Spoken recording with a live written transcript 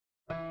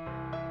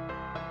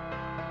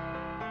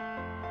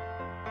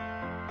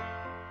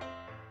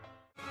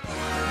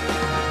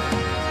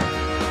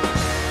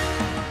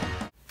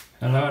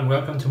Hello and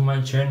welcome to my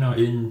channel.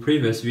 In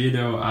previous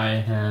video I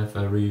have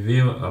a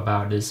review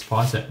about this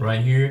faucet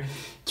right here.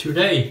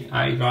 Today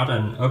I got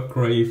an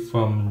upgrade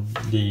from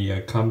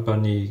the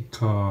company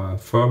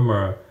called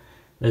Firmer.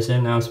 They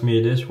sent out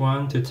me this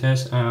one to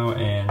test out,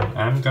 and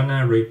I'm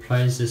gonna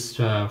replace this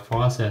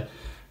faucet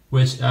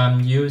which I'm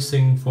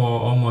using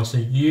for almost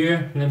a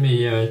year. Let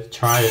me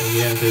try it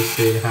again to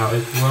see how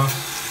it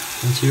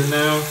works. Until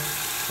now,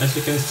 as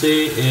you can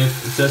see,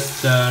 if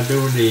just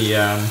do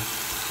the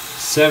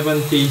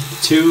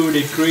 72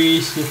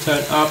 degrees, you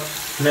turn up,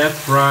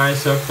 left, right,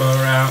 circle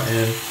around,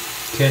 and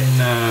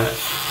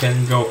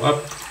can go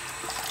up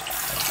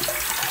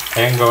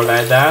and go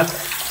like that.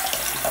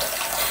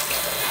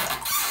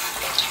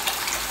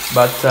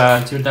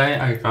 But today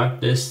I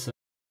got this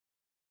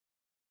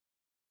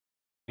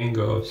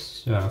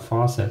angles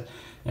faucet,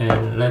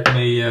 and let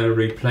me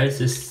replace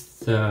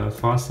this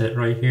faucet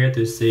right here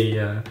to see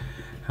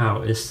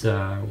how it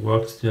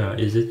works.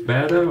 Is it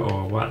better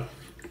or what?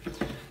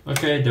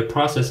 Okay, the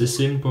process is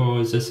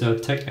simple. Just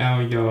take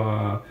out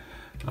your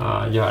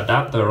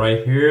adapter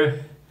right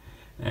here,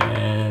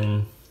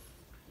 and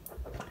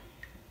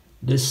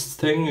this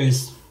thing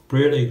is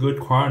really good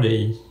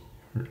quality.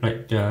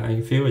 Like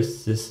I feel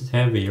it's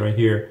heavy right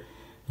here,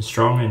 it's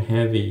strong and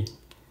heavy,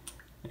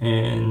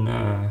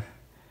 and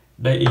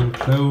they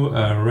include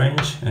a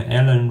wrench, an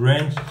Allen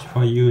wrench,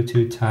 for you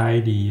to tie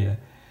the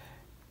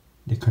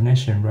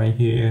connection right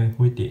here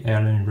with the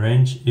Allen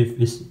wrench. If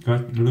it's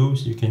got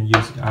loose, you can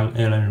use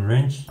Allen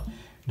wrench.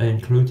 They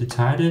include to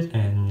tie it,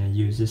 and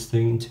use this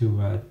thing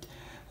to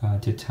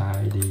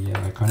tie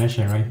the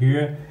connection right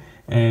here.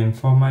 And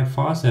for my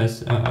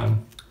faucets,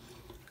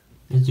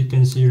 as you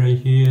can see right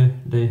here,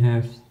 they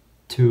have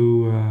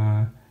two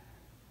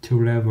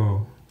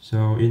level.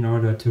 So in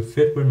order to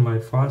fit with my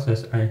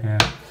faucets, I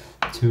have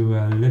to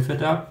lift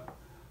it up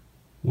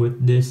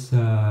with this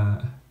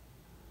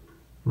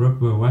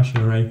rubber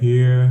washer right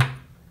here,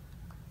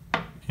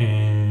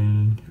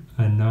 and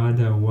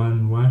another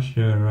one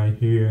washer right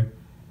here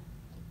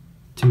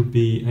to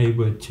be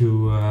able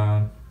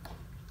to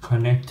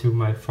connect to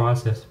my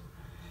faucet.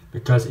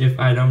 Because if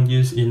I don't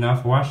use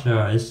enough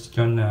washer, it's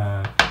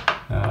gonna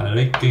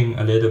leaking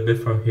a little bit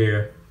from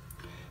here.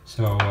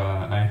 So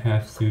I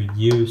have to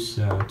use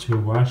two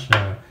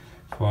washer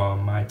for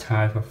my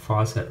type of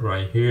faucet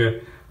right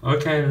here.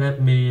 Okay,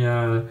 let me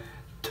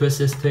twist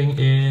this thing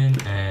in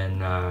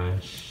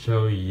and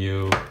show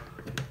you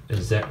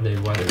exactly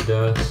what it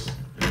does.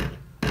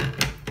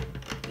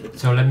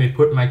 So let me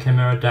put my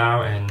camera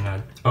down,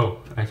 and oh,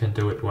 I can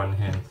do it one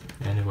hand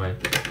anyway.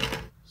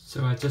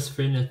 So I just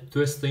finished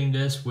twisting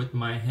this with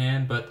my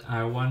hand, but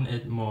I want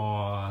it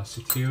more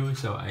secure,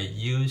 so I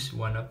use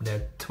one of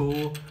the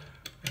tool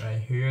right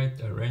here,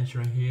 the wrench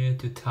right here,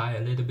 to tie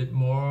a little bit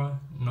more,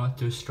 not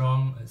too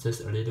strong,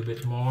 just a little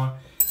bit more.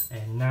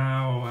 And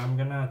now I'm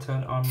gonna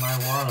turn on my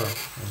water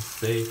and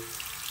see.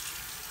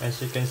 As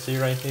you can see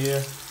right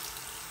here,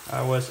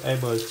 I was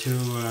able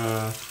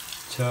to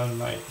turn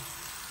like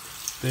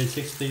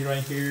 360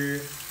 right here,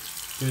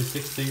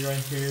 360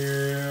 right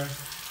here,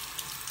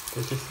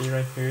 360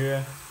 right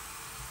here,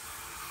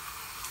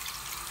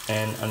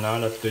 and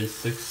another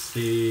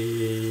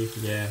 360.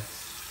 Yeah,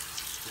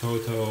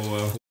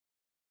 total.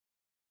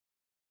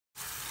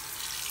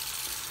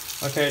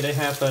 Okay, they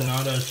have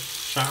another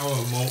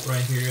shower mode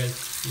right here.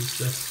 You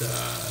just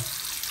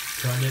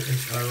turn it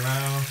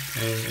around,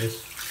 and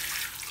it's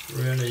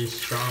really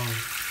strong.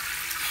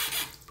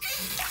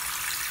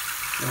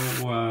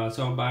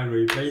 So by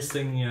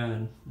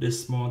replacing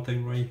this small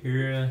thing right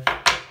here,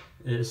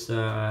 is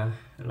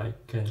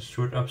like can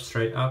shoot up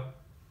straight up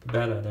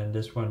better than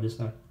this one. This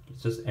not,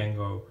 it's just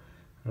angle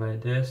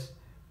like this,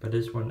 but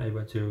this one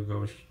able to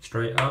go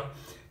straight up.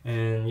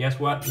 And guess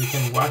what? You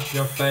can wash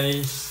your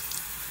face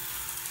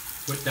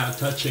without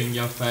touching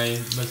your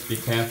face. Must be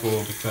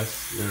careful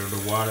because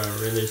the water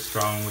really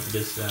strong with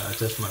this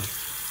adjustment.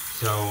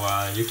 So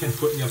you can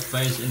put your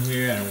face in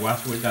here and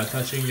wash without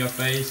touching your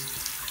face,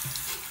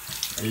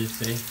 as you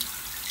see.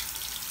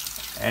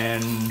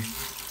 And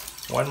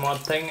one more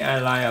thing I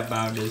like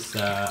about this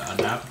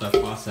adapter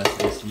faucet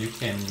is you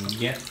can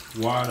get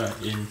water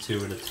into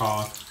the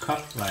tall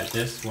cup like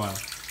this one,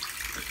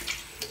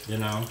 you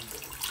know.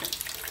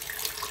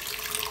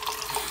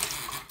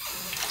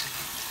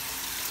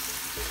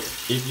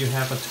 If you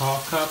have a tall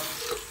cup,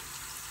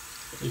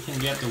 you can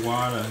get the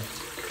water.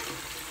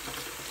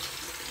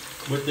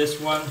 With this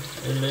one,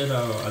 a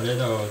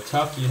little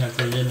tough, you have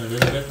to lean a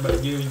little bit,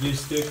 but you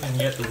still can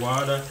get the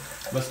water.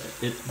 But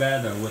it's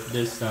better with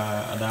this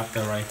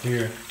adapter right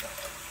here.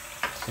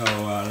 So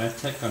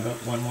let's take a look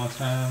one more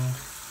time.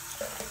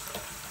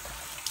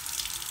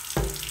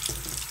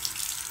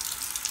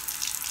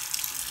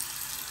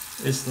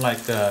 It's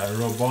like a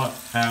robot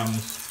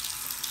arms.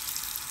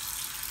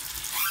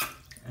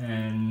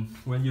 And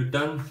when you're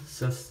done,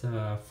 just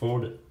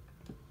fold it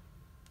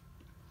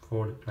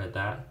like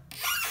that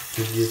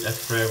to use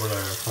as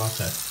regular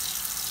faucet.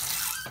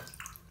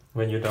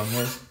 When you're done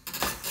with,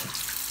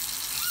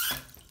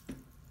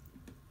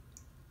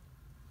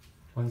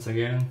 once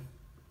again,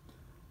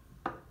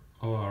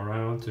 all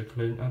around to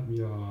clean up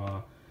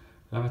your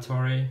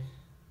lavatory.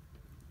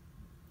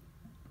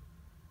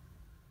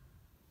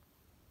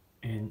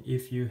 And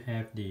if you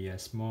have the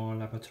small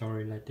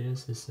lavatory like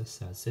this, this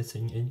is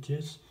 16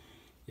 inches.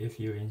 If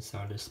you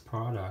install this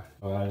product,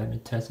 let me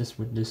test this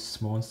with this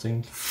small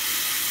sink.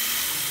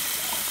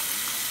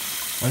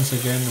 Once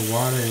again, the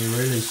water is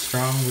really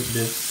strong with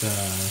this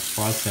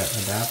faucet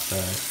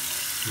adapter.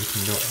 You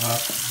can go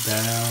up,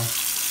 down,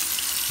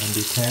 and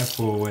be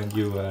careful when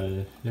you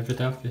lift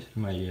it up. It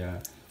may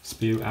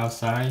spill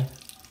outside,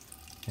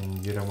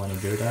 and you don't want to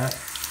do that.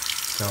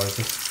 So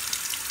just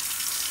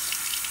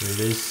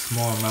release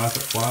small amounts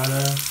of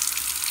water,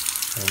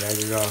 and there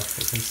you go.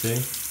 You can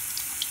see.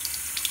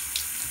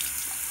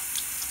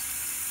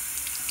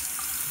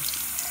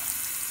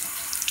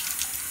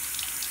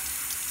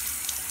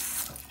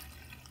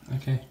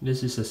 Okay,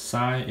 this is a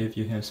sign if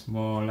you have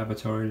small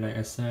lavatory like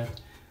I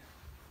said.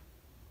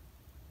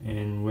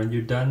 And when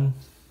you're done,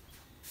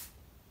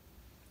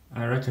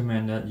 I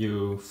recommend that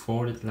you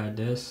fold it like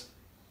this,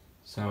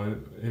 so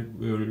it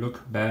will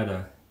look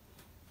better.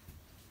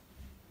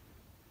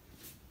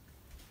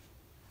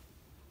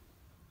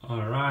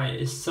 Alright,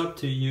 it's up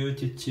to you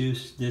to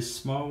choose this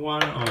small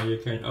one, or you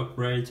can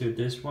upgrade to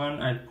this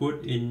one. I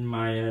put in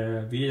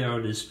my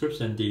video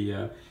description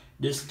the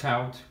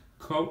discount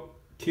code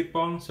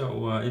coupon,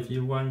 so if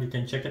you want you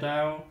can check it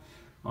out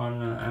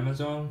on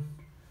Amazon.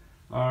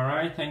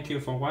 Alright, thank you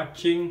for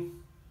watching.